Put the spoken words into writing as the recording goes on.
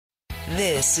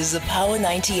This is a Power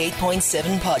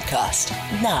 98.7 podcast.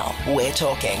 Now we're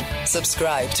talking.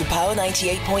 Subscribe to Power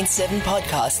 98.7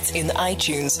 podcasts in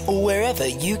iTunes or wherever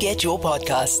you get your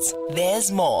podcasts.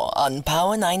 There's more on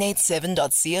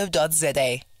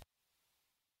power987.co.za.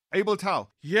 Abel Tau.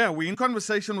 Yeah, we're in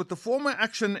conversation with the former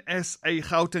Action SA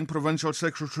Gauteng Provincial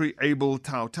Secretary, Abel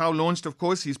Tau. Tau launched, of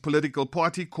course, his political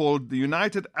party called the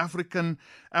United Africans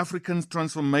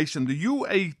Transformation, the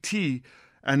UAT,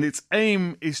 and its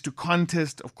aim is to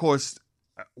contest, of course,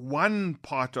 one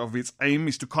part of its aim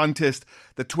is to contest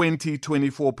the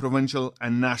 2024 provincial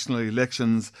and national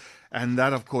elections. And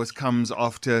that, of course, comes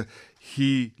after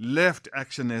he left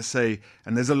Action SA.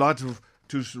 And there's a lot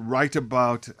to write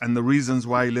about and the reasons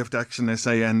why he left Action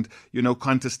SA and,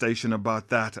 contestation about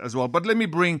that as well. But let me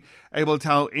bring Abel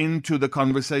Tau into the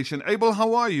conversation. Abel,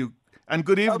 how are you? And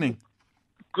good evening.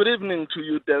 Good evening to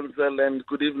you, Denzel, and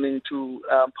good evening to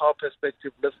Power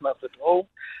Perspective listeners at home.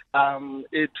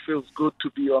 It feels good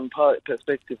to be on Power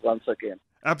Perspective once again.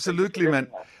 Absolutely, man.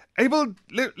 Abel,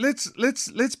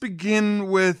 let's begin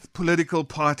with political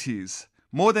parties.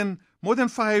 More than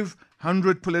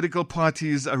 500 political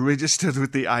parties are registered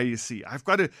with the IEC. I've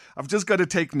just got to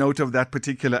take note of that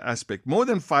particular aspect. More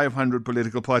than 500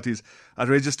 political parties are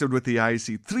registered with the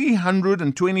IEC.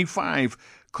 325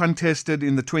 contested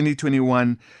in the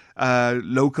 2021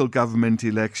 local government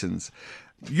elections.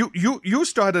 You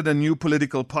started a new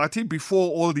political party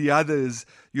before all the others,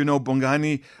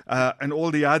 Bongani and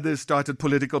all the others started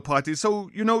political parties. So,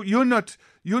 you're not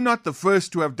the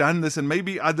first to have done this, and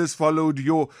maybe others followed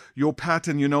your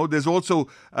pattern. There's also,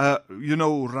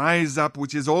 Rise Up,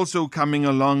 which is also coming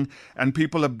along, and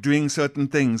people are doing certain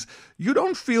things. You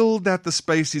don't feel that the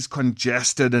space is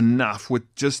congested enough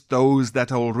with just those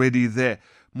that are already there?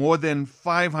 More than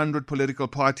 500 political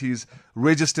parties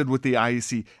registered with the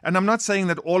IEC. And I'm not saying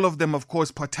that all of them, of course,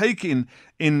 partake in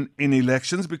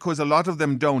elections, because a lot of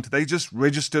them don't. They just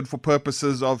registered for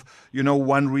purposes of,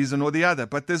 one reason or the other.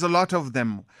 But there's a lot of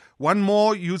them. One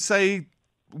more, you'd say,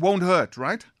 won't hurt,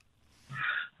 right?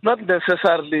 Not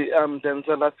necessarily,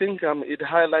 Denzel. I think it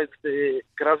highlights the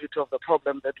gravity of the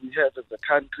problem that we have as a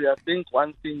country. I think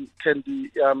one thing can be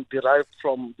derived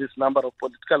from this number of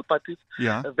political parties,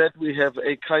 that we have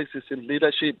a crisis in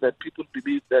leadership, that people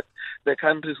believe that the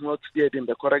country is not steered in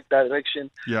the correct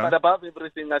direction. Yeah. But above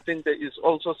everything, I think there is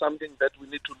also something that we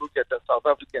need to look at as South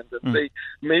Africans and say,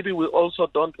 maybe we also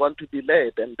don't want to be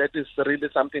led. And that is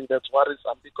really something that's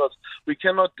worrisome, because we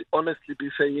cannot honestly be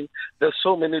saying there's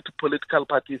so many political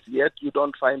parties, yet you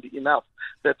don't find enough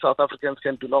that South Africans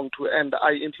can belong to, and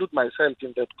I include myself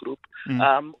in that group.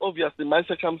 Obviously, my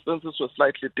circumstances were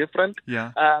slightly different,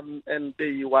 and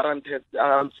they warranted,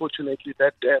 unfortunately,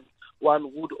 that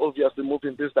one would obviously move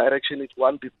in this direction if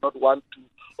one did not want to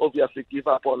obviously give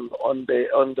up on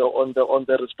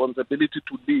the responsibility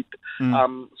to lead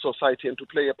society and to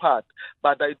play a part.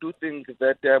 But I do think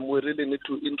that we really need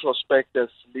to introspect as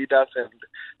leaders, and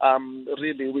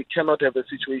really we cannot have a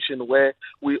situation where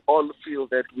we all feel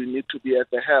that we need to be at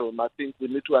the helm. I think we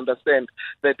need to understand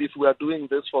that if we are doing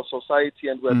this for society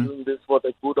and we are doing this for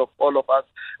the good of all of us,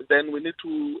 then we need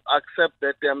to accept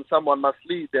that someone must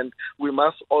lead, and we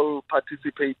must all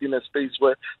participate in a space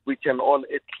where we can all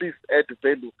at least add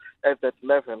value at that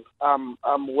level,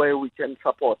 where we can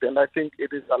support. And I think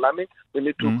it is alarming. We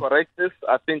need to correct this.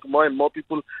 I think more and more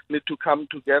people need to come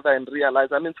together and realize,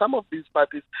 some of these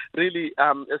parties really,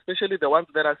 especially the ones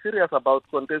that are serious about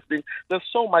contesting, there's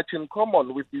so much in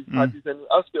common with these parties. And you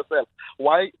ask yourself,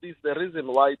 why is the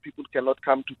reason why people cannot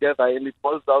come together? And it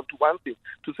boils down to one thing,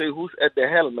 to say who's at the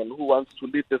helm and who wants to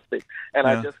lead this thing. And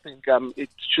I just think it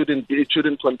shouldn't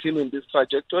continue in this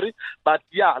trajectory. But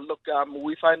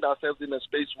we find ourselves in a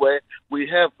space where we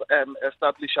have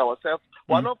established ourselves.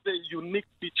 One of the unique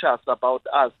features about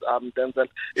us, Denzel,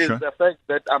 is the fact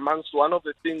that amongst one of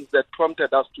the things that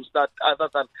prompted us to start, other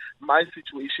than my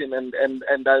situation, and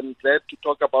I'm glad to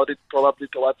talk about it probably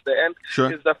towards the end,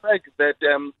 is the fact that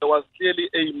there was clearly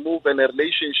a move and a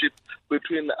relationship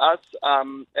between us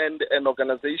and an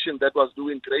organization that was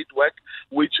doing great work,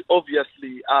 which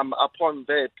obviously upon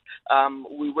that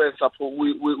we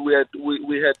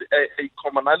had a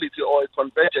commonality or a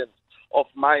convergence of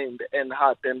mind and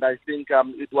heart, and I think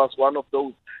it was one of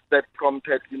those that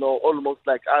prompted, almost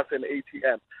like us and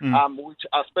ATM, which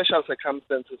are special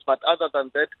circumstances. But other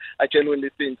than that, I genuinely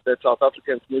think that South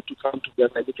Africans need to come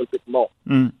together a little bit more.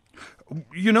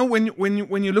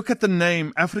 When you look at the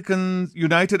name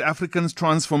United Africans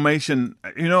Transformation,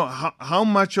 how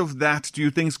much of that do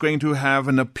you think is going to have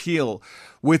an appeal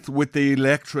with the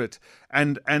electorate,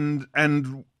 and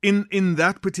in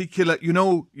that particular,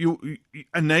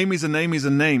 a name is a name is a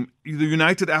name. The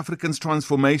United Africans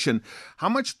Transformation. How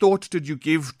much thought did you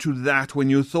give to that when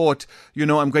you thought,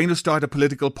 I'm going to start a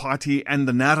political party and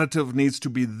the narrative needs to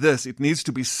be this. It needs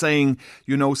to be saying,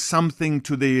 something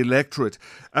to the electorate.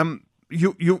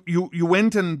 You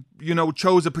went and,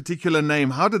 chose a particular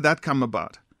name. How did that come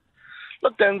about?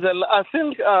 Look, Denzel, I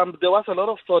think there was a lot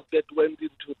of thought that went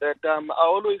into that. I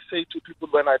always say to people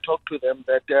when I talk to them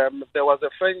that there was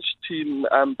a French team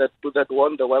that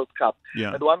won the World Cup.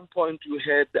 Yeah. At one point, you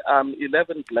had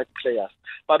 11 black players,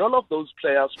 but all of those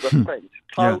players were French,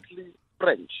 proudly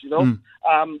French,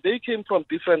 They came from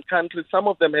different countries. Some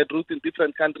of them had roots in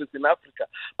different countries in Africa.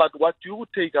 But what you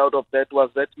would take out of that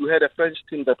was that you had a French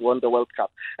team that won the World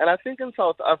Cup. And I think in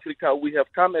South Africa, we have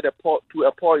come to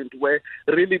a point where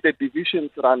really the divisions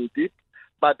run deep,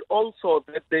 but also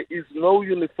that there is no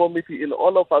uniformity in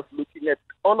all of us looking at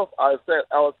all of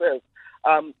ourselves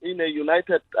in a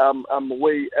united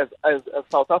way as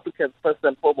South Africans, first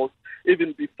and foremost,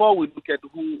 even before we look at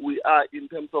who we are in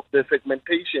terms of the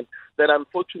segmentation that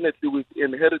unfortunately we've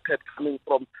inherited coming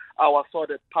from our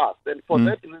sordid past. And for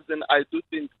that reason, I do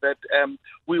think that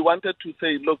we wanted to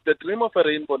say, look, the dream of a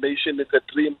rainbow nation is a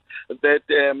dream that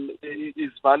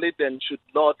is valid and should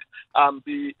not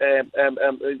be,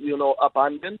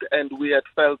 abandoned. And we had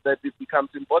felt that it becomes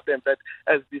important that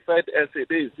as deferred as it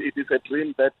is a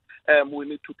dream that we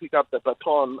need to pick up the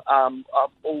baton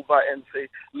over and say,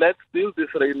 let's build this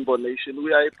rainbow nation.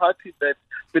 We are a party that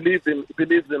believes in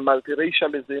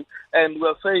multiracialism, and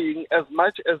we're saying as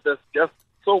much as there's just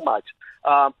so much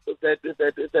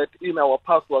that in our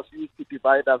past was used to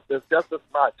divide us, there's just as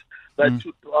much that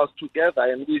should draw us together,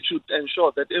 and we should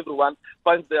ensure that everyone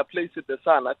finds their place in the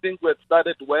sun. I think we had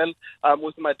started well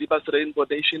with Madiba's Rainbow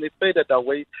Nation. It faded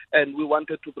away, and we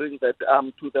wanted to bring that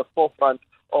to the forefront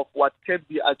of what can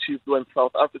be achieved when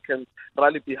South Africans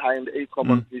rally behind a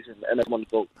common vision and a common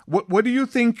goal. What do you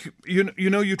think,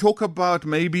 you talk about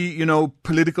maybe,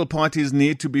 political parties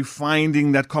need to be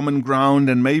finding that common ground,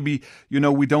 and maybe,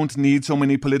 we don't need so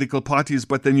many political parties,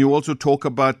 but then you also talk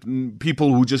about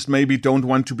people who just maybe don't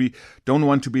want to be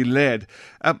led.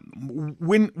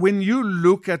 When you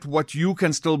look at what you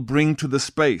can still bring to the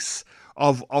space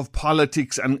of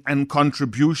politics and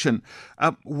contribution,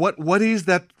 what is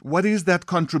that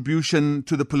contribution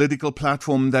to the political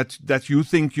platform that you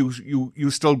think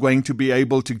you're still going to be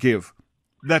able to give?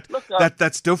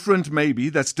 That's different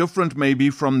maybe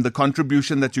from the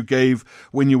contribution that you gave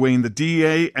when you were in the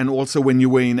DA and also when you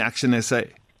were in Action SA.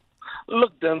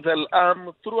 Look, Denzel,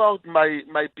 throughout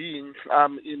my being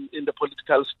in the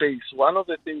political space, one of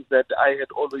the things that I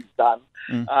had always done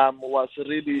was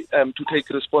really to take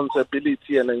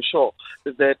responsibility and ensure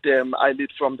that I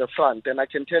lead from the front. And I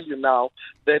can tell you now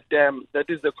that that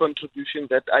is the contribution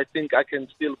that I think I can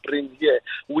still bring here.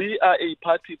 We are a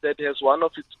party that has one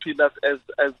of its pillars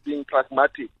as being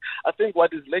pragmatic. I think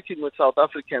what is lacking with South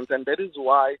Africans, and that is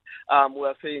why we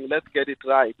are saying let's get it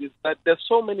right, is that there's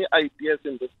so many ideas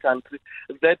in this country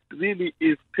that really,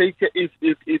 if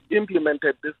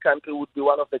implemented, this country would be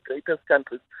one of the greatest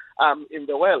countries in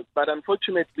the world. But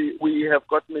unfortunately, we have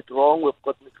gotten it wrong. We've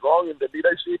gotten it wrong in the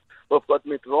leadership. We've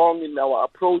gotten it wrong in our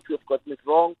approach. We've gotten it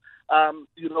wrong,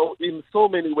 in so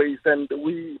many ways. And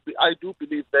I do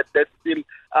believe that there's still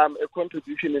a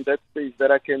contribution in that space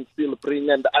that I can still bring,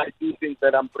 and I do think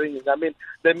that I'm bringing. I mean,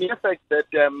 the mere fact that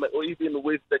even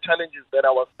with the challenges that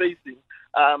I was facing,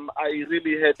 I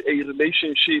really had a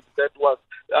relationship that was,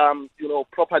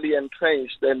 properly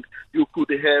entrenched, and you could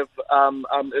have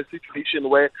a situation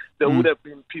where there would have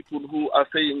been people who are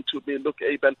saying to me, "Look,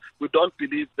 Abel, we don't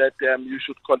believe that you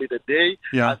should call it a day.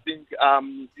 Yeah. I think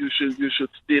you should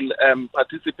still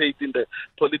participate in the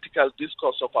political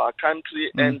discourse of our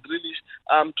country and really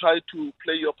try to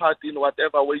play your part in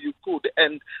whatever way you could,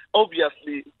 and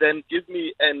obviously then give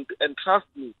me and trust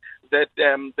me that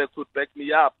they could back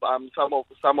me up, some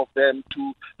of them,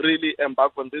 to really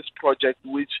embark on this project,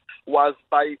 which was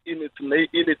in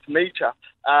its nature,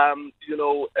 a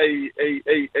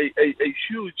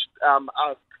huge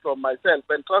ask from myself.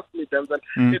 And trust me, Denzel,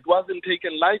 it wasn't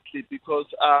taken lightly because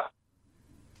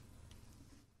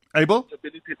Abel?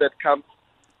 Responsibility that comes.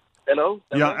 Hello?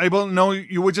 Yeah, Abel. No,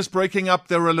 you were just breaking up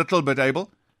there a little bit,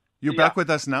 Abel. You're back with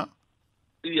us now.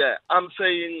 Yeah, I'm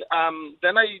saying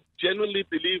then I genuinely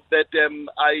believe that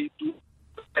I do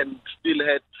and still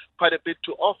had quite a bit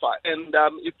to offer. And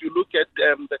if you look at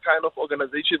the kind of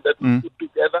organization that we put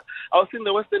together, I was in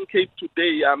the Western Cape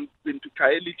today. Been to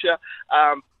Kaelicha,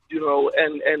 and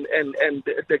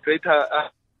the greater.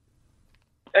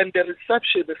 And the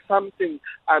reception is something,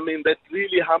 that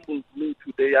really humbles me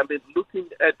today. Looking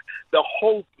at the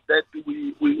hope that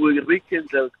we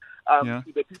rekindled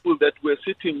to the people that we're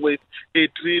sitting with,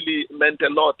 it really meant a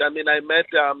lot. I mean, I met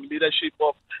leadership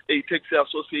of a taxi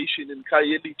association in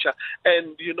Khayelitsha,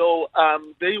 and,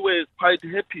 they were quite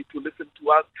happy to listen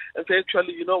to us and say,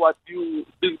 actually, you know what,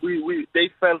 they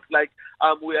felt like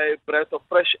we are a breath of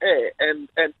fresh air. And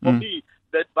for me,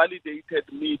 that validated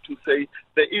me to say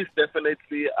there is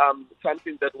definitely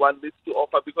something that one needs to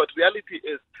offer, because reality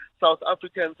is South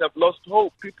Africans have lost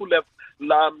hope. People have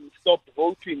stopped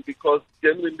voting because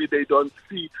genuinely they don't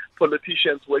see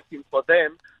politicians working for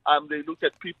them. They look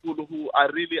at people who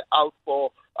are really out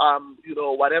for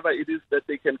whatever it is that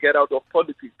they can get out of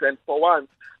politics. And for once,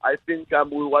 I think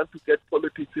we want to get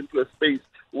politics into a space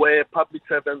where public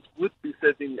servants would be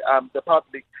serving the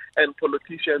public, and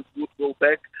politicians would go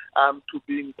back to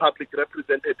being public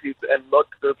representatives and not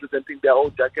representing their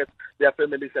own jackets, their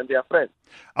families and their friends.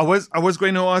 I was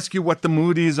going to ask you what the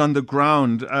mood is on the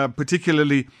ground,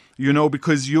 particularly,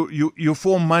 because you're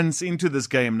 4 months into this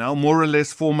game now, more or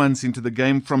less 4 months into the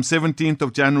game, from 17th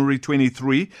of January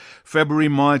 23, February,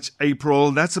 March,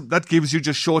 April. That gives you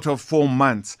just short of 4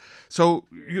 months. So,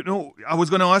 I was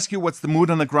going to ask you what's the mood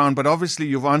on the ground, but obviously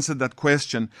you've answered that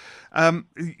question.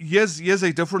 Here's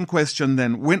a different question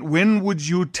then. When would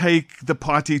you take the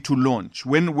party to launch?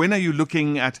 When are you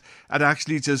looking at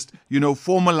actually just,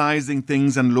 formalizing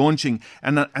things and launching?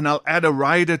 And I'll add a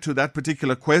rider to that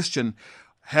particular question.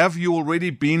 Have you already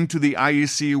been to the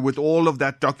IEC with all of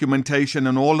that documentation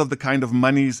and all of the kind of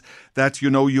monies that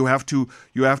you have to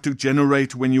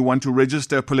generate when you want to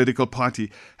register a political party?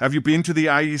 Have you been to the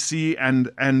IEC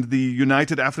and the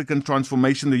United African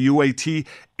Transformation, the UAT,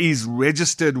 is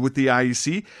registered with the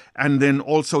IEC? And then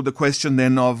also the question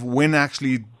then of when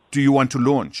actually do you want to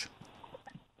launch?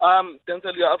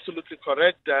 Denzel, you're absolutely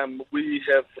correct. We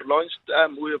have launched,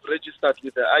 we have registered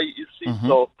with the IEC,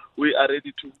 so we are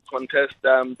ready to contest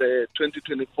the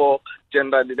 2024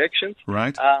 general elections.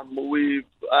 Right. We've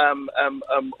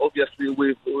obviously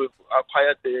we've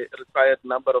acquired the required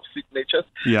number of signatures,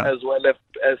 as well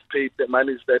as paid the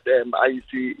monies that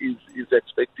IEC is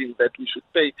expecting that we should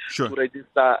pay to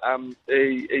register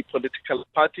a political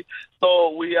party.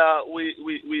 So we are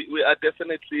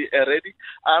definitely ready.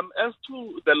 As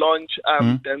to the launch,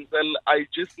 Denzel, I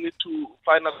just need to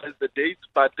finalize the date,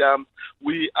 but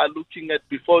we are looking at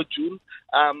before June.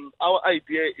 Our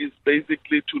idea is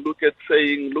basically to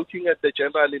looking at the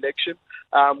general election.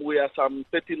 We are some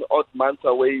 13 odd months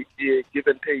away, give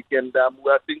and take, and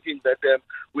we are thinking that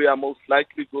we are most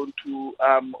likely going to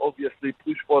obviously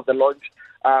push for the launch.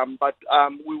 But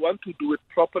we want to do it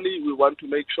properly. We want to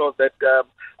make sure that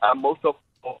most of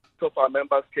our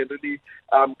members can really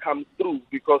come through,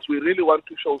 because we really want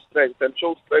to show strength, and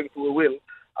show strength we will.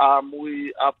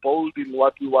 We are bold in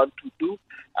what we want to do.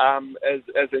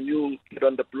 As a new kid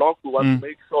on the block, we want to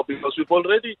make sure, because we've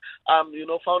already,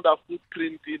 found our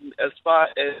footprint in as far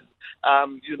as,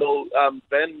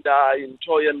 Venda, in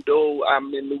Thohoyandou.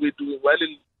 We're doing well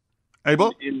in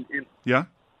Abel? Yeah.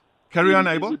 Carry on,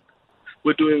 Abel.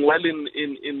 We're doing well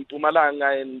in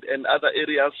Mpumalanga and other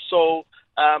areas. So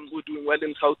we're doing well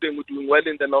in Gauteng. We're doing well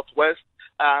in the Northwest.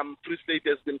 Free State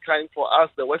has been kind for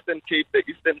us, the Western Cape, the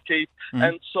Eastern Cape.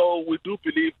 And so we do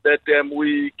believe that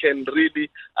we can really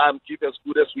give as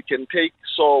good as we can take.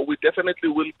 So we definitely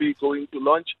will be going to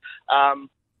launch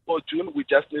for June. We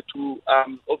just need to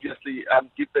obviously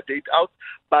give the date out.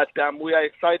 But we are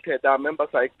excited. Our members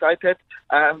are excited.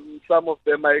 Some of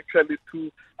them are actually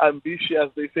too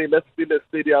ambitious. They say, let's build a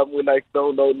stadium. We're like,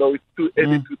 no, it's too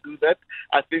early to do that.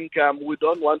 I think we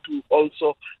don't want to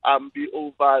also be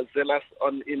overzealous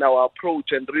in our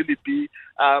approach and really be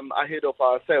ahead of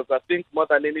ourselves. I think more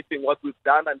than anything, what we've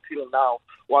done until now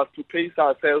was to pace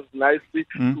ourselves nicely,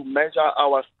 to measure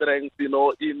our strength. In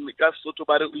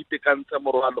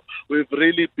we've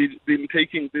really been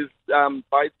taking these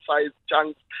bite-sized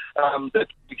chunks that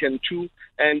we can chew,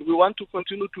 and we want to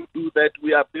continue to do that.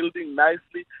 We are building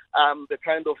nicely the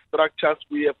kind of structures.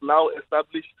 We have now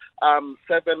established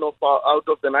 7 out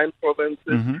of the 9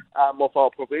 provinces of our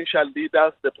provincial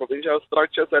leaders. The provincial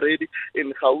structures are ready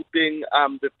in Gauteng.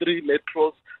 The 3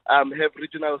 metros have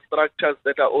regional structures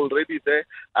that are already there.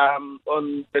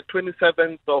 On the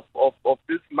 27th of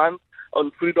this month, on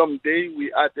Freedom Day,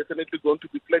 we are definitely going to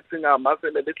be flexing our muscle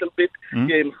a little bit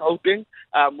here in Gauteng.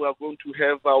 We are going to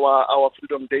have our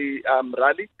Freedom Day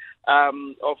rally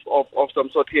of some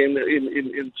sort here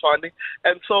in Tshwane.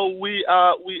 And so we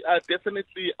are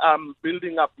definitely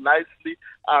building up nicely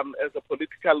as a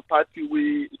political party.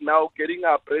 We now getting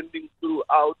our branding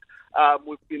throughout.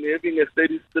 We've been having a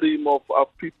steady stream of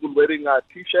people wearing our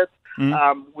T-shirts.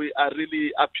 We are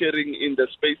really appearing in the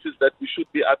spaces that we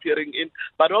should be appearing in,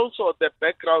 but also the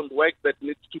background work that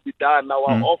needs to be done.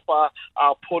 Our offer,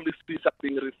 our policies are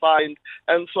being refined.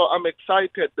 And so I'm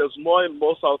excited. There's more and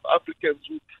more South Africans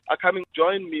who are coming to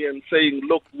join me and saying,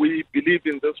 look, we believe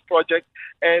in this project.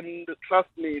 And trust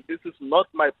me, this is not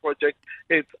my project.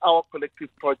 It's our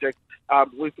collective project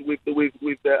with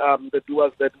the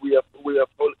doers that we have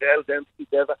held hands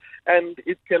together. And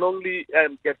it can only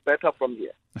get better from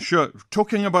here. Sure.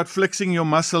 Talking about flexing your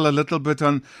muscle a little bit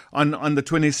on the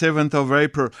 27th of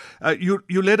April,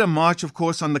 you led a march, of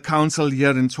course, on the council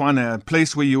here in Tshwane, a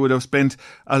place where you would have spent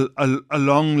a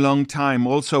long time,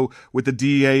 also with the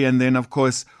DA and then, of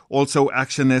course, also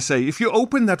Action SA. If you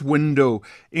open that window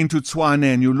into Tshwane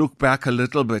and you look back a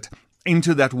little bit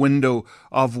into that window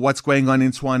of what's going on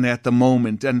in Tshwane at the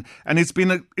moment, and it's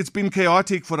been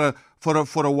chaotic for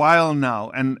a while now,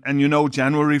 and you know,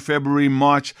 January, February,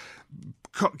 March,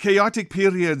 chaotic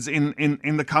periods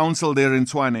in the council there in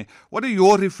Tshwane. What are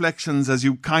your reflections as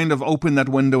you kind of open that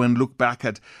window and look back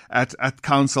at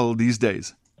council these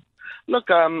days? Look,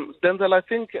 Denzel, I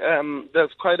think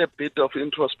there's quite a bit of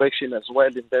introspection as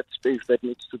well in that space that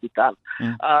needs to be done.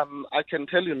 I can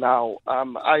tell you now,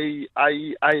 I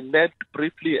led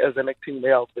briefly as an acting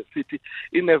mayor of the city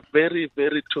in a very,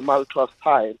 very tumultuous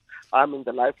time in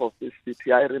the life of this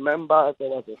city. I remember there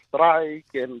was a strike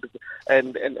and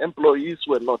employees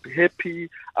were not happy.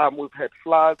 We've had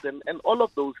floods and all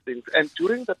of those things. And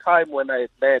during the time when I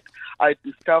led, I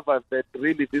discovered that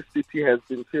really this city has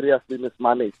been seriously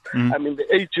mismanaged. I mean, the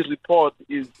AG report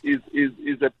is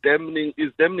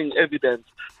damning evidence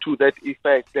to that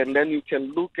effect. And then you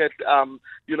can look at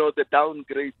the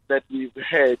downgrades that we've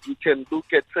had. You can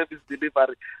look at service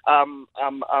delivery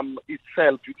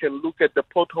itself. You can look at the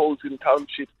potholes in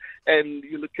townships, and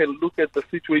you can look at the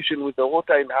situation with the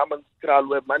water in Hammanskraal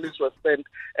where monies were spent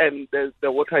and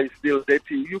the water is still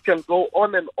dirty. You can go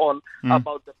on and on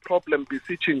about the problem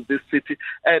beseeching this city.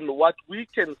 And what we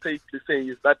can safely say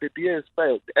is that the DA has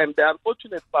failed. And the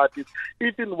unfortunate part is,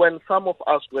 even when some of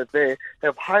us were there,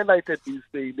 have highlighted these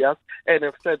failures and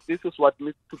have said this is what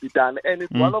needs to be done. And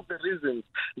it's one of the reasons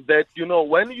that,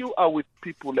 when you are with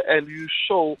people and you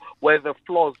show where the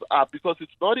flaws are, because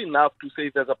it's not enough to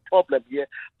say there's a problem here,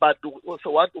 but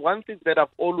one thing that I've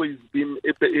always been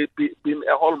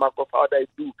a hallmark of what I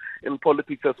do in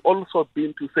politics has also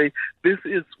been to say this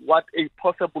is what a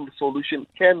possible solution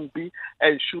can be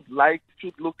and should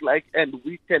look like, and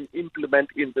we can implement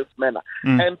in this manner.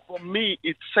 And for me,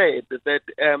 it's said that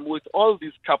with all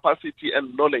this capacity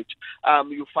and knowledge,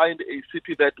 you find a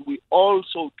city that we all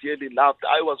so dearly loved.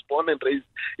 I was born and raised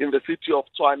in the city of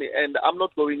Tshwane, and I'm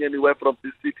not going anywhere from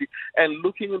this city. And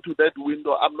looking into that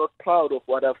window, I'm not proud of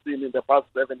what I've seen in the past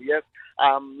 7 years.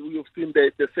 We've seen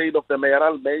the sale of the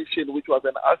mayoral mansion, which was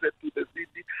an asset to the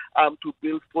city, to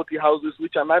build 40 houses,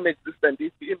 which are non-existent.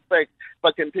 In fact, if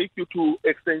I can take you to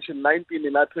extension 19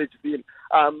 in Atteridgeville,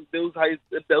 those houses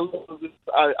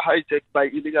are hijacked by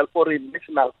illegal foreign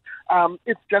nationals.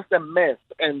 It's just a mess,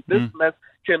 and this mess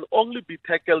can only be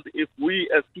tackled if we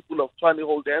as people of Tshwane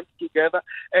hold hands together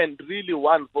and really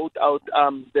vote out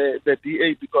the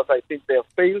DA, because I think they have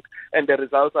failed and the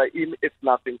results are in. It's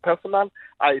nothing personal.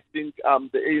 I think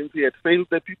the ANC had failed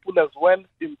the people as well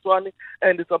in Tshwane,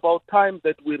 and it's about time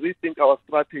that we rethink our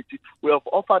strategy. We have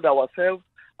offered ourselves,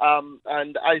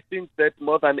 and I think that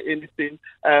more than anything,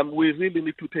 we really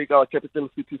need to take our capital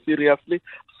city seriously.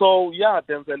 So, yeah,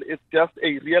 Denzel, it's just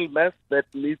a real mess that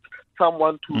needs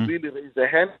someone to really raise a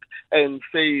hand and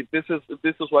say this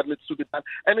is what needs to be done.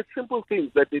 And it's simple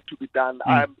things that need to be done.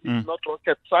 It's not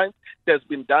rocket science. It has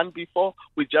been done before.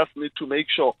 We just need to make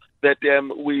sure that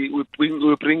we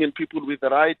bring in people with the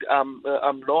right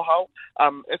know-how,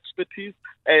 expertise,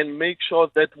 and make sure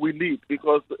that we lead.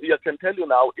 Because I can tell you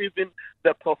now, even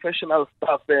the professional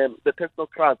staff, the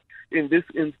technocrats in this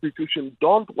institution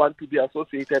don't want to be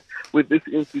associated with this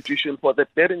institution for the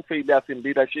glaring failures in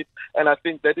leadership. And I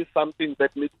think that is something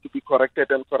that needs to be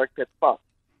corrected and corrected fast.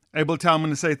 Abel Tau, I'm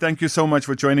going to say thank you so much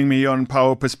for joining me on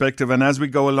Power Perspective. And as we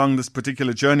go along this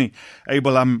particular journey,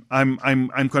 Abel, I'm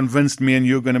convinced me and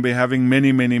you are going to be having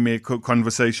many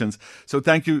conversations. So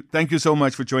thank you so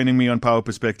much for joining me on Power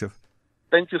Perspective.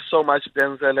 Thank you so much,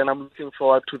 Denzel, and I'm looking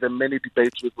forward to the many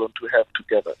debates we're going to have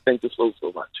together. Thank you so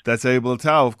much. That's Abel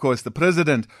Tau, of course, the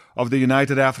president of the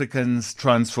United Africans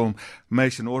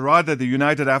Transformation, or rather the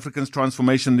United Africans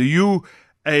Transformation, the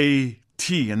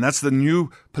UAT, and that's the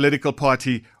new political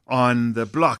party on the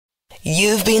block.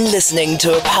 You've been listening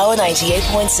to a Power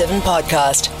 98.7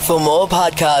 podcast. For more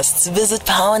podcasts, visit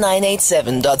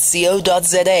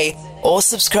power987.co.za or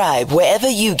subscribe wherever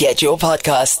you get your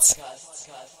podcasts.